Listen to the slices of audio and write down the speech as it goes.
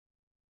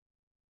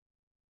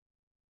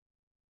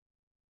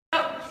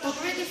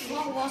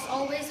frog was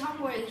always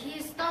hungry.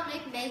 His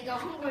stomach made a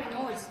hungry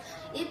noise.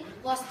 It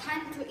was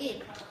time to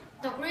eat.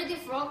 The greedy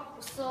frog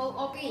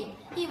saw a bee.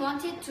 He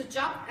wanted to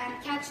jump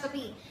and catch the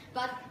bee,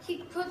 but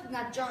he could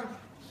not jump.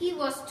 He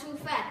was too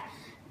fat.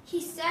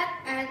 He sat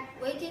and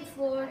waited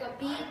for the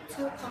bee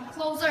to come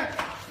closer.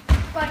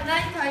 By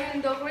night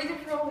time, the greedy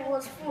frog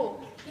was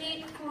full.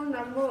 He could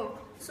not move,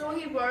 so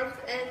he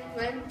worked and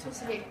went to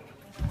sleep.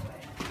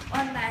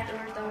 One night,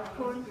 all the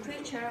poor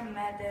creature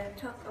made a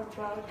talk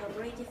about the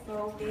greedy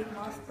frog. They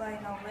must find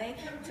a way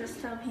to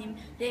stop him.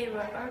 They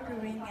were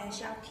arguing and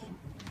shouting.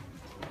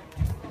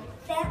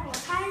 Then a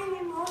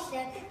tiny mouse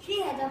said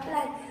she had a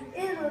plan.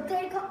 It would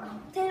take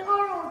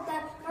all of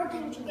them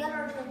working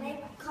together to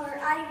make her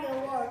idea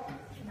work.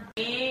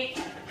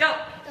 Go!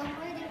 The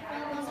greedy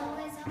frog was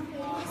always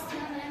hungry. His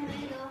stomach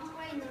made a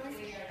hungry noise.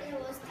 It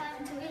was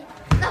time to eat.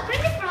 The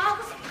greedy frog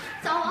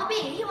saw a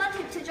bee. He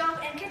wanted to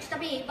jump and catch the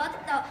bee, but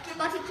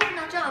he could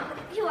not jump.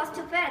 He was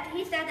too fat.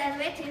 He sat and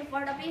waited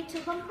for the bee to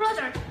come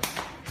closer.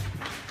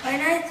 By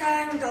night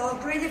time, the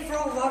greedy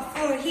frog was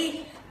full.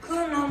 He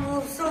could not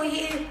move, so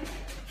he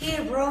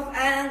broke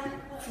and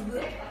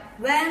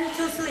went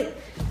to sleep.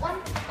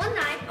 One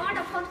night, all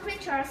the poor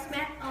creatures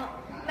met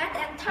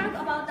and talked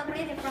about the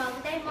greedy frog.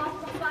 They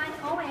must find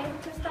a way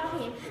to stop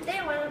him. They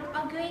were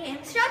arguing and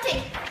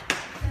shouting.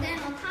 Then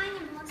a tiny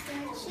mouse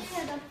said she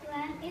had a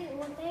plan. It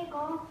would take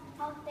all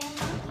of them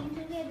working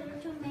together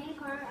to make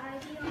her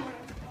idea work.